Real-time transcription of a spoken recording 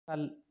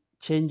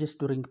Changes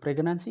during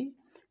pregnancy.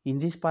 In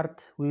this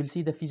part, we will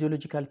see the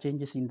physiological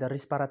changes in the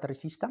respiratory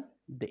system,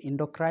 the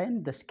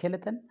endocrine, the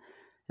skeleton,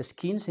 the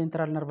skin,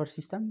 central nervous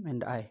system,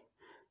 and eye.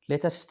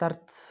 Let us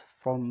start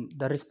from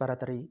the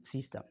respiratory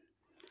system.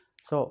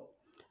 So,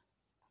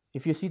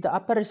 if you see the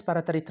upper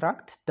respiratory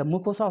tract, the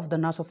mucosa of the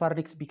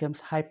nasopharynx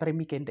becomes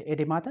hyperemic and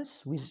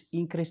edematous with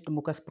increased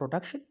mucus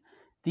production.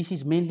 This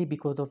is mainly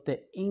because of the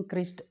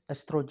increased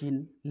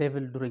estrogen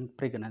level during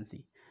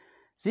pregnancy.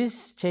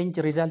 This change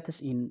results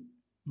in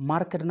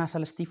marked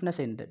nasal stiffness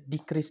and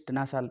decreased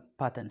nasal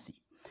patency.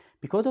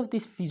 Because of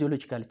these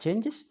physiological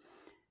changes,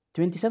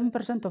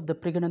 27% of the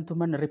pregnant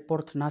women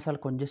report nasal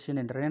congestion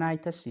and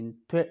rhinitis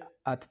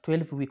at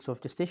 12 weeks of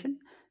gestation.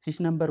 This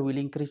number will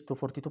increase to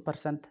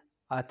 42%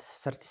 at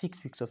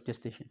 36 weeks of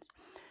gestation.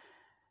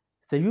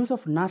 The use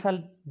of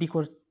nasal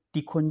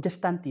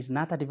decongestant is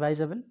not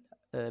advisable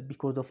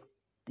because of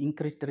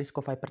increased risk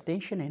of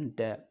hypertension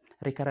and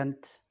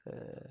recurrent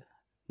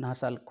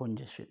nasal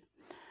congestion.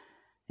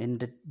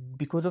 And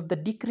because of the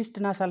decreased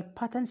nasal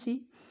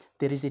patency,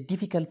 there is a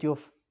difficulty of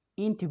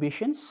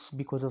intubations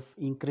because of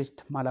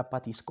increased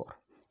malapathy score.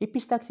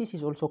 Epistaxis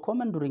is also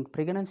common during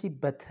pregnancy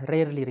but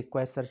rarely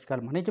requires surgical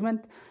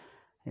management.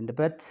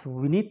 But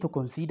we need to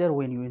consider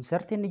when you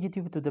insert a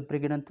negative to the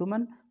pregnant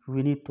woman,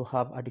 we need to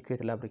have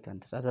adequate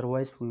lubricants.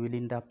 Otherwise, we will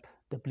end up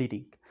the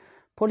bleeding.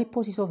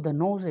 Polyposis of the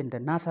nose and the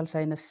nasal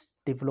sinus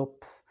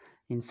develop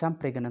in some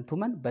pregnant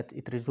women, but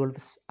it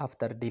resolves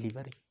after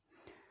delivery.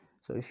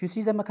 So if you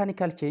see the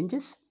mechanical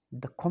changes,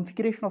 the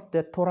configuration of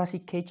the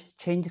thoracic cage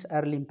changes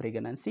early in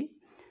pregnancy,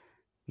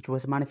 which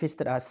was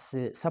manifested as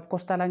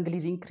subcostal angle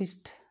is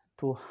increased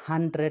to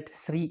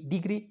 103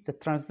 degrees. The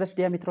transverse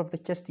diameter of the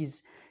chest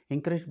is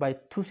increased by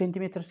 2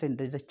 centimeters and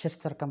the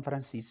chest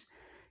circumference is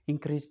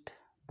increased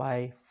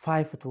by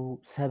 5 to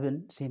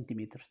 7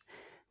 centimeters.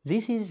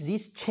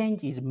 This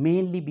change is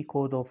mainly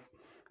because of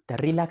the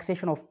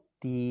relaxation of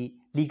the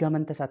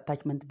ligamentous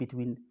attachment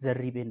between the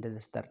rib and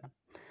the sternum.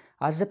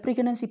 As the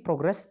pregnancy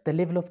progressed, the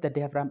level of the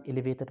diaphragm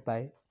elevated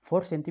by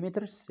 4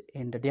 centimeters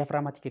and the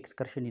diaphragmatic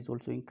excursion is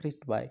also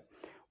increased by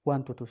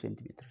 1 to 2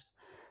 centimeters.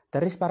 The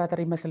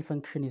respiratory muscle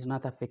function is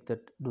not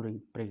affected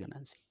during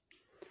pregnancy.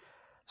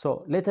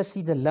 So let us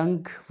see the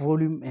lung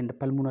volume and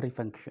pulmonary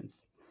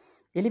functions.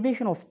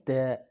 Elevation of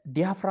the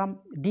diaphragm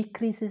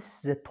decreases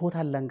the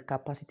total lung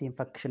capacity and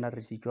functional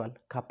residual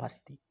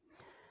capacity.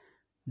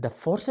 The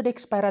forced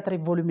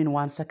expiratory volume in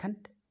 1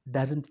 second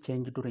doesn't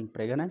change during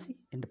pregnancy,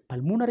 and the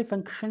pulmonary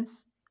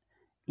functions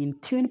in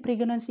twin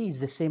pregnancy is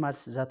the same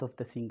as that of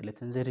the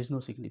singlet, and there is no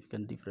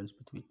significant difference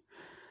between.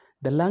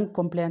 The lung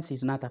compliance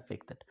is not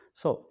affected.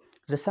 So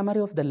the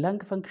summary of the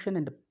lung function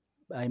and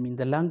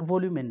the lung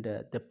volume and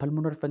the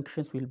pulmonary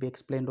functions will be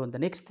explained on the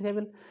next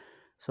table.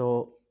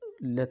 So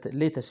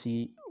let us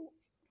see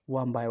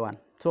one by one.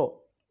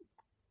 So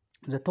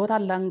the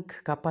total lung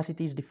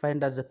capacity is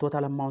defined as the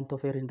total amount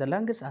of air in the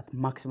lungs at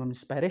maximum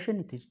inspiration.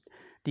 It is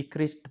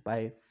decreased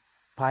by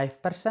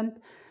 5%.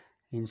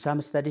 In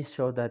some studies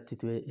show that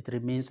it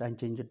remains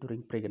unchanged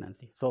during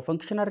pregnancy. So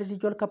functional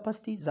residual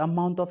capacity is the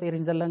amount of air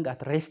in the lung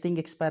at resting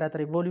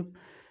expiratory volume.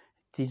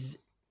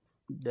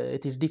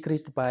 It is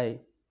decreased by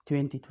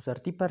 20 to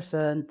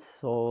 30%.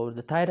 So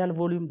the tidal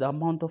volume, the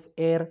amount of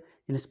air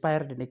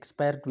inspired and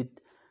expired with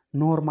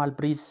normal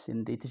breath,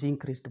 and it is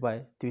increased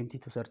by 20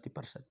 to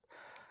 30%.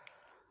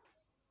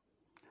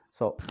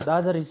 So the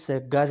other is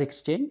gas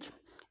exchange.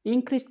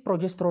 Increased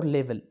progesterone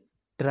level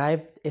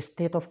drive a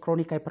state of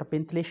chronic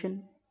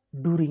hyperventilation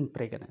during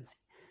pregnancy.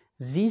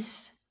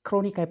 This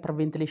chronic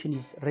hyperventilation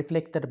is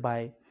reflected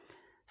by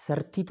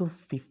 30 to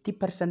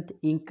 50%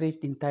 increase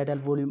in tidal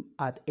volume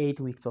at 8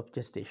 weeks of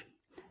gestation.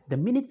 The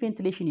minute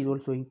ventilation is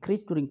also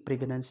increased during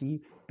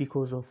pregnancy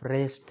because of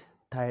rest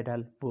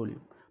tidal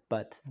volume,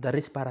 but the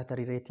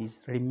respiratory rate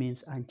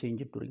remains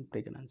unchanged during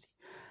pregnancy.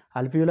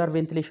 Alveolar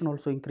ventilation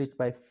also increased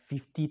by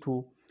 50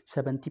 to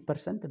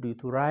 70% due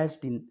to rise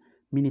in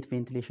minute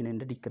ventilation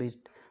and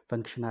decreased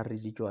functional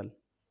residual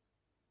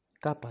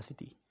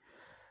capacity.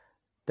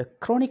 The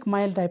chronic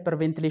mild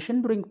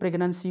hyperventilation during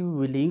pregnancy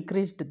will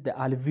increase the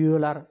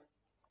alveolar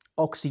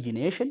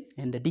oxygenation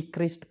and the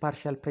decreased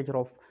partial pressure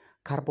of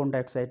carbon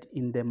dioxide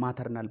in the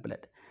maternal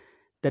blood.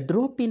 The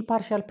drop in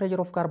partial pressure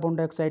of carbon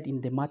dioxide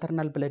in the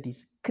maternal blood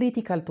is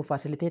critical to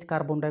facilitate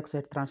carbon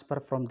dioxide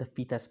transfer from the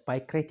fetus by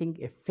creating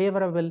a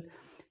favorable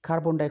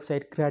carbon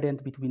dioxide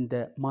gradient between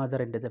the mother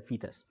and the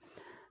fetus.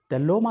 The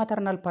low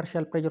maternal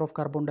partial pressure of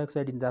carbon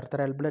dioxide in the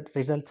arterial blood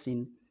results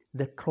in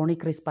the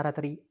chronic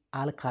respiratory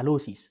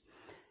alkalosis,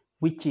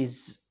 which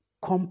is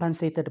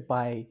compensated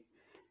by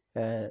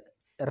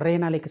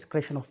renal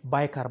excretion of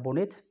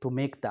bicarbonate to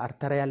make the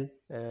arterial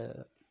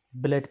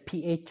blood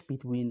pH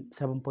between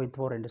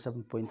 7.4 and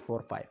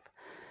 7.45.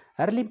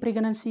 Early in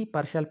pregnancy,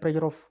 partial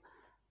pressure of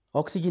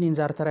oxygen in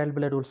the arterial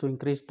blood also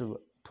increased to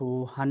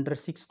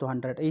 106 to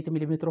 108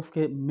 millimeter of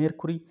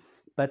mercury,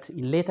 but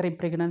in later in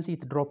pregnancy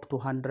it dropped to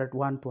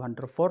 101 to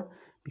 104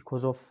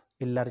 because of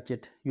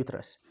enlarged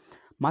uterus.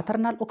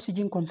 Maternal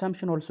oxygen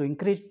consumption also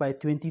increased by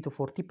 20 to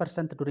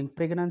 40% during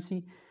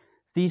pregnancy.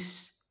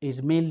 This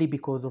is mainly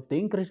because of the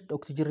increased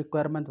oxygen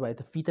requirement by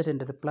the fetus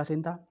and the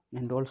placenta,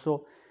 and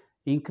also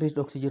increased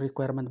oxygen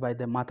requirement by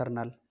the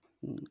maternal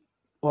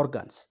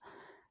organs.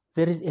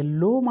 There is a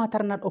low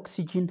maternal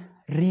oxygen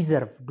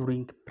reserve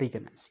during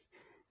pregnancy.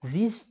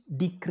 This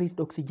decreased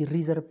oxygen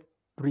reserve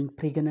during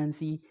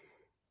pregnancy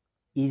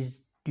is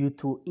due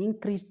to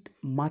increased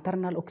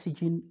maternal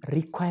oxygen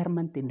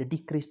requirement and the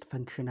decreased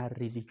functional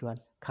residual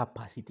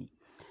capacity.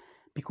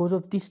 Because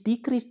of this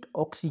decreased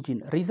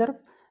oxygen reserve,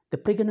 the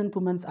pregnant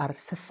women are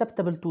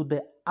susceptible to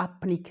the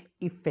apneic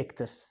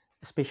effects,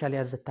 especially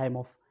at the time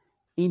of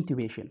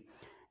intubation.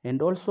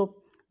 And also,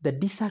 the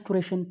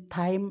desaturation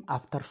time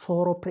after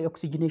thorough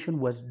pre-oxygenation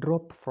was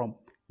dropped from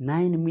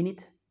 9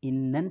 minutes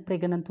in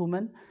non-pregnant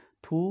women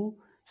to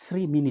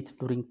 3 minutes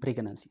during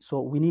pregnancy.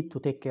 So we need to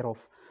take care of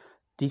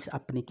this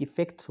apneic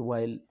effect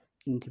while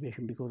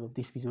intubation because of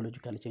these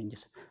physiological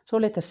changes. So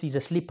let us see the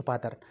sleep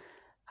pattern.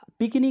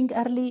 Beginning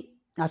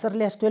as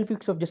early as 12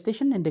 weeks of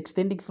gestation and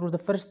extending through the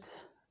first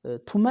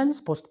 2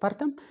 months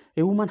postpartum,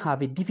 a woman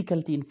have a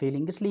difficulty in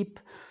falling asleep,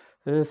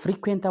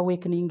 frequent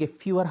awakening, a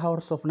fewer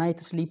hours of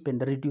night sleep,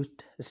 and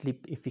reduced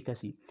sleep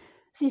efficacy.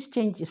 This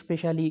change is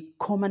especially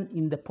common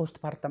in the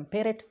postpartum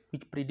period,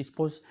 which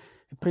predispose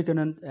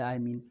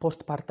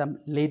postpartum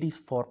ladies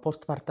for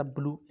postpartum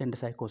blue and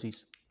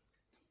psychosis.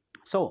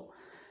 So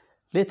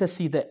let us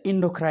see the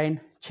endocrine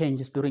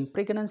changes during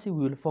pregnancy.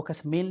 We will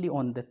focus mainly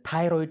on the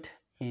thyroid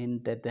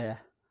and the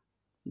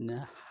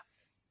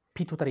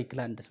pituitary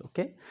gland.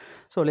 Okay,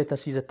 so let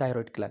us see the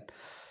thyroid gland.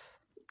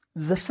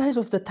 The size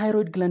of the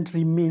thyroid gland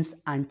remains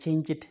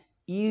unchanged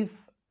if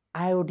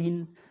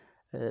iodine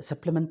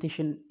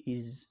supplementation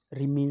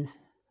remains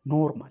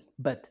normal,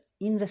 but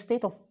in the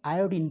state of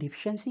iodine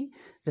deficiency,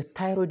 the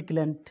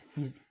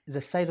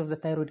size of the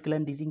thyroid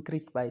gland is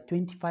increased by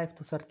 25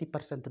 to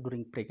 30%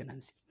 during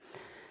pregnancy.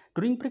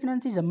 During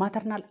pregnancy, the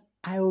maternal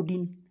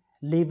iodine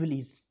level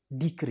is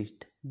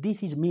decreased.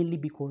 This is mainly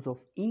because of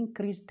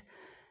increased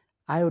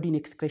iodine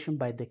excretion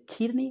by the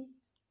kidney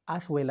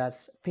as well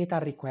as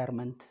fetal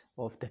requirement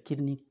of the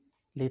kidney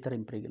later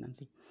in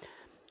pregnancy.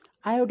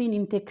 Iodine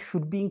intake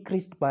should be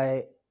increased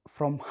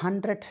from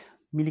 100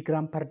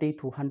 milligram per day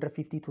to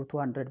 150 to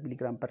 200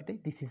 milligram per day.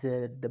 This is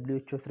a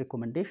WHO's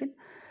recommendation.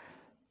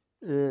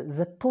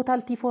 The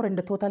total T4 and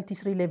the total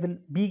T3 level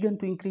begin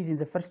to increase in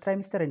the first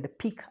trimester and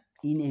peak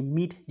in a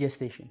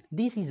mid-gestation.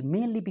 This is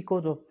mainly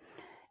because of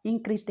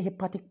increased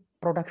hepatic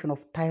production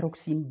of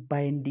thyroxine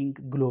binding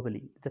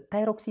globulin. The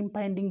thyroxine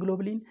binding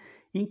globulin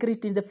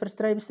increased in the first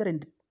trimester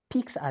and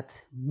peaks at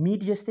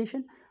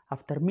mid-gestation.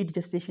 After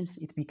mid-gestation,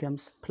 it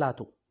becomes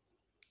plateau.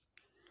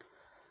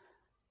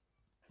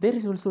 There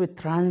is also a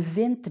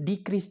transient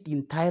decrease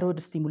in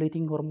thyroid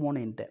stimulating hormone,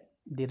 and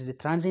there is a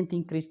transient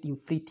increase in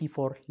free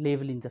T4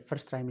 level in the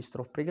first trimester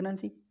of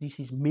pregnancy. This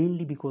is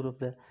mainly because of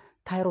the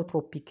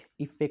thyrotropic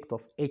effect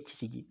of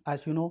HCG.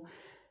 As you know,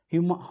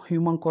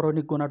 human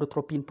chorionic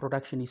gonadotropin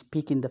production is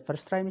peak in the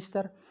first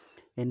trimester,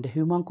 and the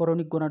human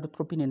chorionic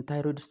gonadotropin and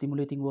thyroid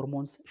stimulating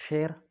hormones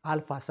share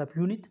alpha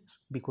subunit.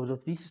 Because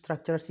of these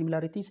structural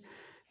similarities,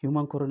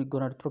 human chorionic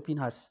gonadotropin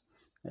has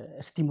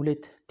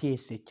stimulate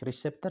TSH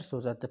receptor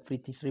so that the free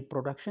T3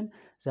 production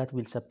that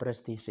will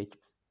suppress TSH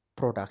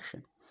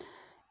production.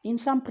 In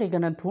some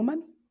pregnant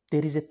women,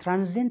 there is a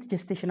transient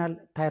gestational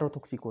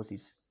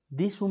thyrotoxicosis.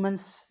 These women,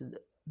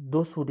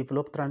 those who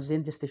develop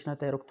transient gestational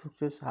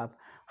thyrotoxicosis, have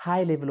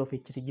high level of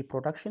HCG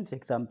productions.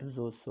 Examples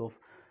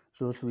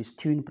those with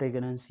twin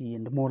pregnancy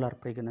and molar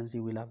pregnancy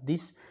will have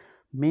this.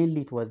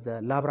 Mainly it was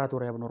the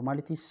laboratory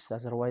abnormalities,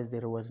 otherwise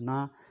there was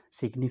no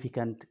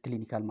significant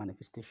clinical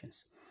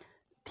manifestations.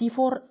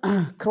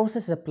 T4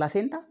 crosses the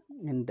placenta,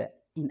 and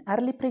in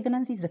early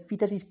pregnancies, the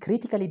fetus is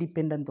critically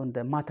dependent on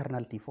the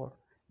maternal T4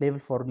 level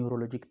for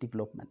neurologic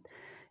development.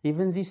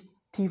 Even this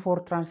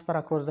T4 transfer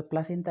across the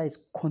placenta is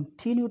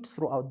continued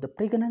throughout the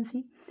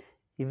pregnancy,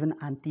 even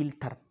until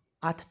term.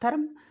 At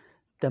term,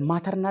 the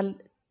maternal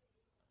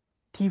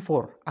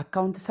T4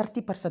 accounts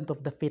 30%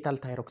 of the fetal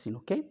thyroxine.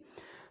 Okay,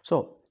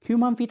 so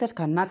human fetus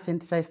cannot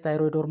synthesize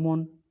thyroid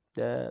hormone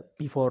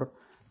before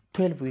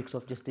 12 weeks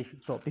of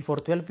gestation. So before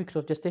 12 weeks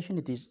of gestation,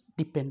 it is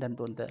dependent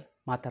on the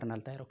maternal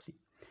thyroxine.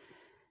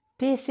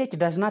 TSH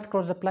does not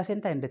cross the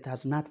placenta and it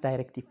has not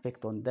direct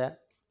effect on the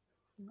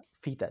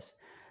fetus.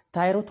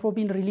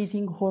 Thyrotropium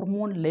releasing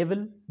hormone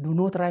level do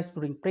not rise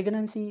during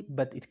pregnancy,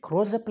 but it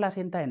crosses the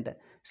placenta and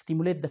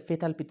stimulate the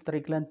fetal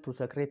pituitary gland to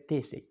secrete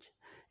TSH.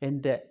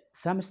 And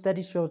some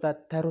studies show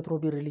that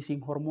thyrotropium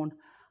releasing hormone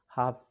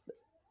have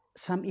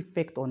some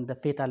effect on the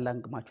fetal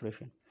lung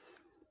maturation.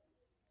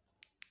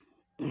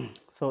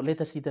 So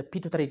let us see the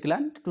pituitary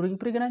gland. During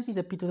pregnancy,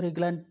 the pituitary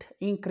gland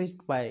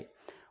increased by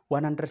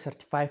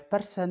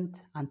 135%.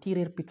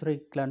 Anterior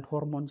pituitary gland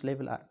hormones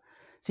level are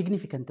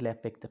significantly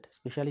affected.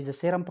 Especially the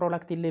serum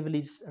prolactin level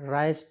is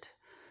raised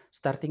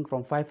starting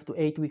from 5 to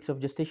 8 weeks of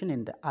gestation,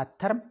 and at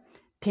term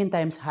 10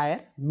 times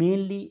higher.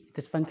 Mainly,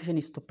 its function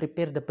is to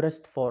prepare the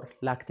breast for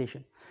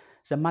lactation.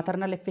 The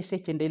maternal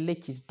FSH and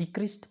LH is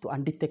decreased to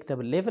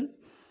undetectable level,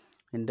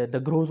 and the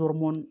growth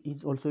hormone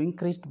is also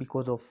increased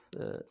because of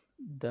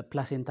the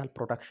placental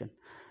production.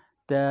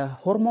 The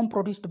hormone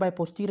produced by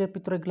posterior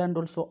pituitary gland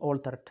also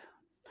altered,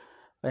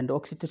 and the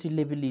oxytocin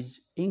level is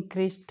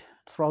increased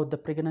throughout the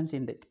pregnancy,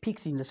 and it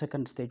peaks in the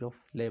second stage of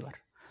labor.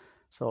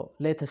 So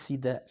let us see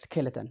the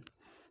skeleton.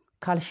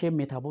 Calcium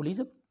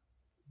metabolism.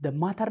 The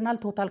maternal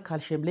total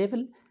calcium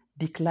level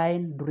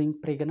decline during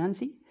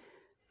pregnancy.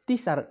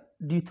 These are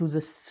due to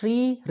the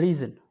three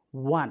reasons.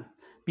 One,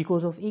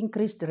 because of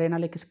increased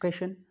renal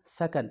excretion.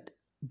 Second,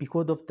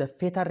 because of the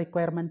fetal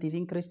requirement is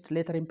increased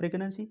later in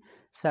pregnancy.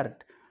 Third,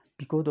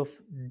 because of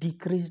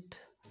decreased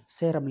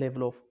serum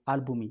level of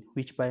albumin,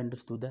 which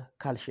binds to the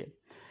calcium.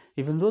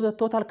 Even though the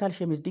total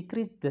calcium is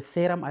decreased, the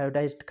serum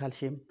iodized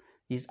calcium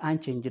is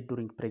unchanged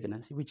during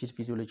pregnancy, which is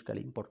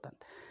physiologically important.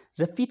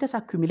 The fetus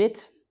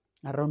accumulates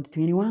around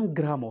 21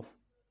 grams of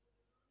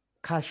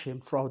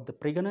calcium throughout the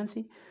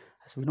pregnancy.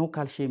 As we know,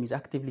 calcium is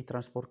actively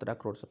transported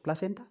across the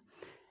placenta,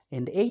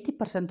 and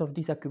 80% of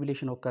this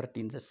accumulation occurred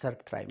in the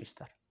third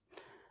trimester.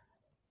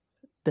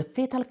 The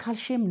fetal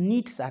calcium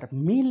needs are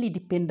mainly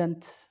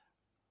dependent,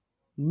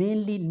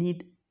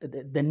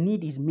 the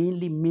need is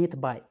mainly met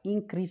by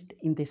increased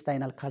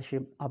intestinal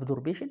calcium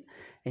absorption,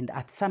 and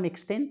at some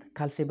extent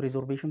calcium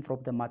resorption from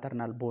the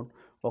maternal bone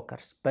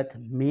occurs, but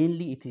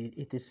mainly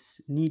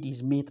need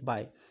is met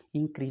by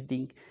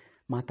increasing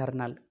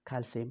maternal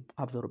calcium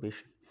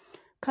absorption.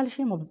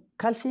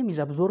 Calcium is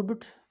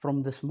absorbed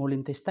from the small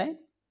intestine,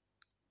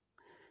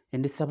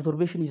 and its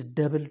absorption is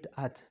doubled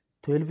at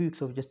 12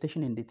 weeks of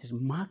gestation, and it is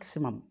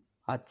maximum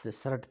at the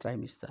third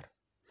trimester.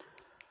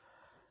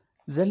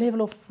 The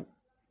level of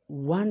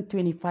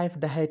 125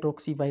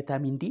 dihydroxy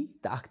vitamin D,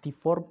 the active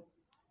form,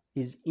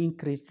 is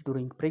increased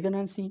during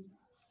pregnancy.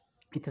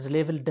 It is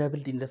level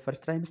doubled in the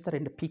first trimester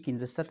and peak in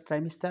the third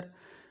trimester,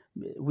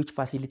 which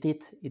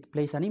it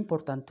plays an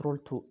important role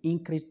to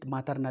increased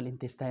maternal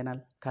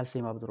intestinal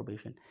calcium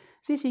absorption.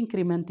 This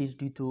increment is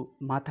due to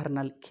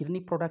maternal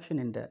kidney production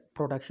and the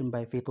production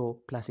by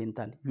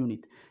fetal-placental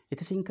unit.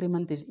 This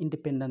increment is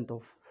independent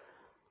of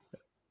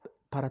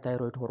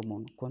parathyroid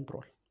hormone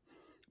control.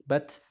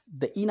 But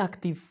the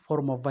inactive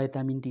form of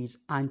vitamin D is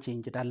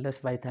unchanged unless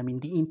vitamin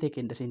D intake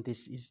and the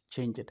synthesis is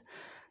changed.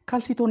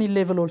 Calcitonin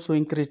level also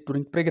increased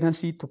during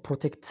pregnancy to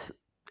protect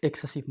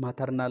excessive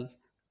maternal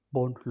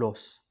bone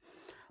loss.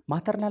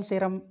 Maternal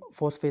serum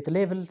phosphate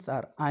levels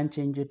are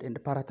unchanged and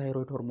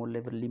parathyroid hormone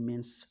level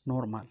remains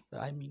normal,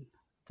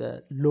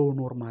 the low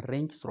normal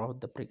range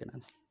throughout the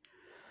pregnancy.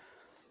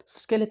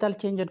 Skeletal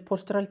change and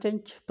postural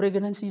change.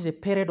 Pregnancy is a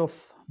period of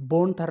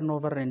bone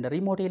turnover and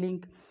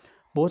remodeling.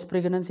 Both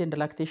pregnancy and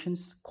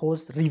lactations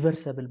cause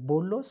reversible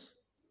bone loss,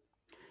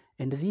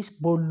 and this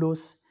bone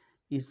loss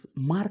is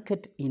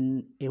marked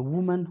in a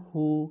woman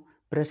who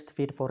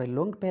breastfed for a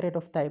long period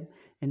of time,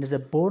 and the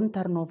bone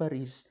turnover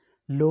is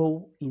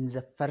low in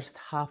the first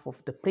half of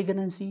the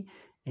pregnancy,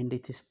 and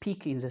it is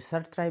peak in the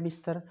third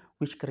trimester,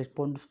 which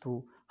corresponds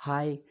to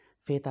high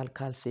fetal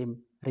calcium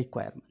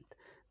requirement.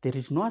 There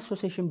is no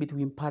association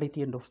between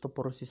parity and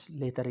osteoporosis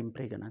later in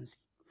pregnancy.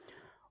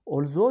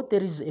 Although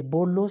there is a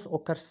bone loss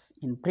occurs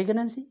in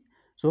pregnancy,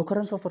 the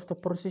occurrence of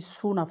osteoporosis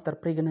soon after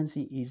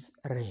pregnancy is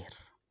rare.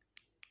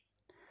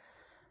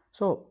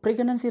 So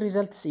pregnancy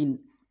results in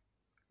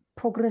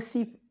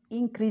progressive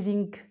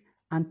increasing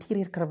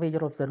anterior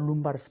curvature of the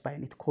lumbar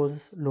spine. It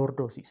causes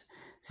lordosis.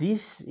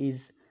 This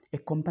is a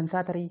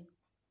compensatory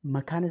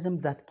mechanism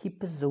that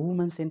keeps the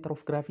woman's center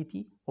of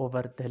gravity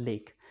over the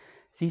leg.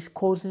 This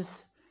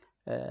causes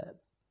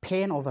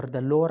pain over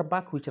the lower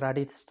back, which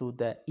radiates to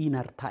the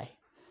inner thigh.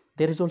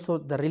 There is also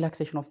the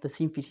relaxation of the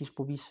symphysis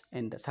pubis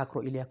and the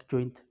sacroiliac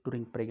joint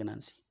during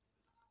pregnancy.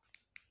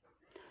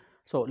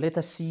 So let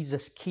us see the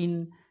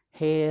skin,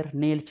 hair,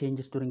 nail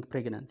changes during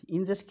pregnancy.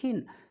 In the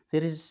skin,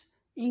 there is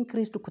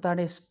increased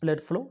cutaneous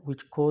blood flow,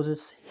 which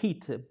causes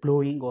heat,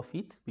 blowing of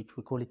it, which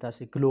we call it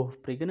as a glow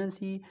of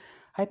pregnancy.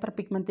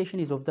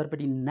 Hyperpigmentation is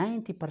observed in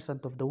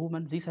 90% of the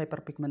women. This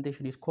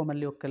hyperpigmentation is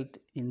commonly occurred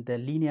in the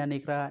linea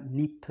nigra,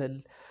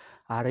 nipple,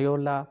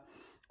 areola,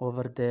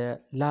 over the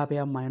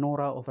labia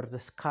minora, over the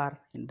scar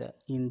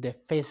in the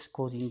face,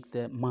 causing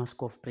the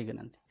mask of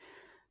pregnancy.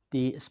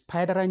 The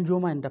spider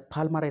angioma and the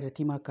palmar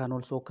erythema can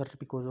also occur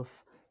because of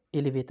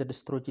elevated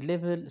estrogen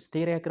level,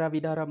 hysteria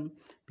gravidarum,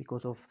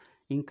 because of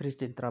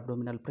increased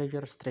intra-abdominal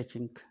pressure,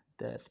 stretching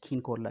the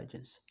skin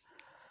collagens.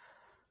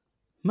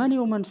 Many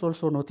women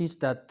also notice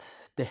that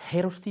the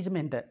hairostism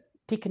and the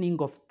thickening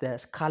of the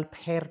scalp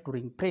hair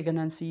during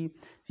pregnancy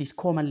is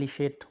commonly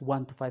shed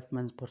 1 to 5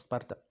 months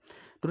postpartum.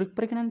 During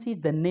pregnancy,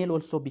 the nail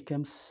also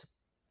becomes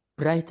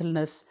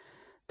brightness,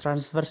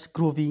 transverse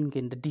grooving,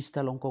 and the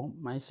distal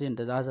onychomycin and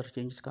the other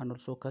changes can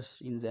also occur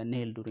in the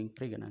nail during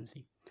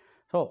pregnancy.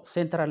 So,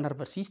 central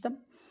nervous system.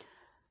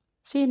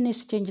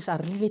 CNS changes are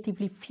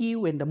relatively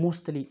few and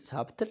mostly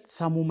subtle.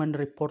 Some women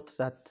report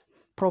that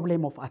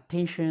problem of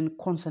attention,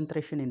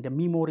 concentration, and the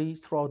memory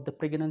throughout the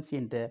pregnancy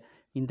and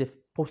in the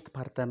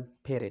postpartum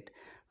period.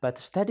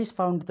 But studies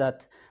found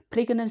that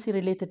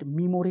pregnancy-related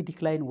memory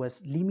decline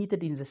was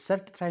limited in the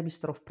third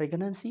trimester of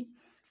pregnancy,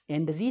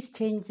 and these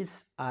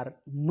changes are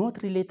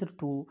not related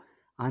to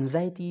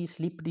anxiety,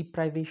 sleep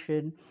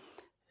deprivation,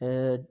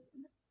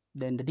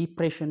 then the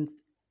depression,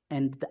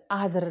 and the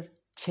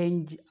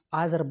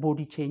other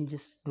body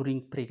changes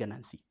during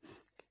pregnancy.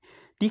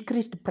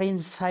 Decreased brain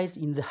size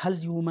in the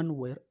healthy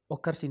woman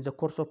occurs in the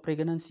course of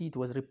pregnancy. It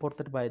was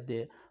reported by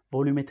the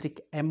volumetric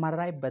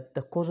MRI, but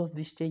the cause of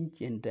this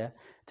change and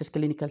its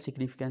clinical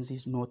significance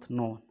is not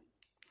known.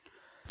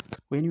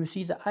 When you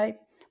see the eye,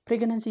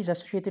 pregnancy is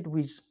associated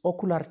with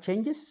ocular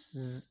changes.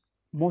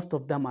 Most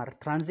of them are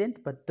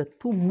transient, but the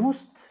two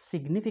most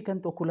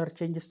significant ocular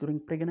changes during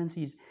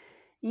pregnancy is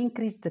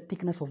increased the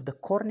thickness of the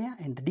cornea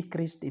and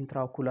decreased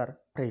intraocular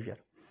pressure.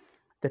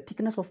 The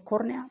thickness of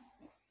cornea,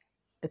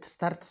 it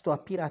starts to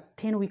appear at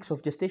 10 weeks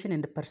of gestation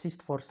and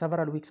persists for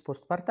several weeks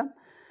postpartum.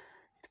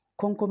 It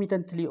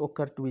concomitantly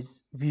occurred with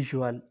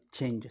visual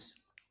changes.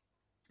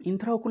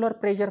 Intraocular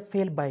pressure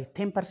fell by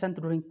 10%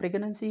 during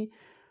pregnancy,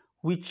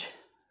 which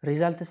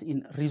results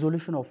in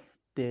resolution of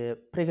the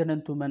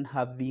pregnant woman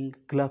having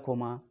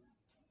glaucoma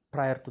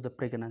prior to the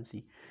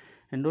pregnancy.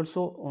 And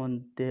also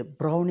on the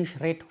brownish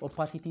red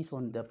opacities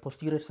on the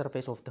posterior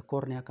surface of the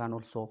cornea can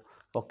also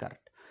occur.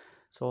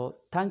 So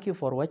thank you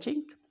for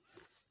watching.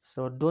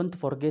 So don't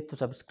forget to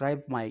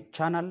subscribe my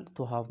channel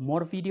to have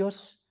more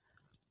videos.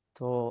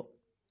 So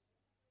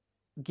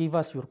give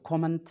us your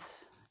comment,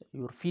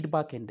 your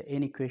feedback, and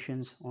any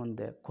questions on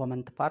the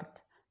comment part.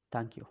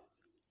 Thank you.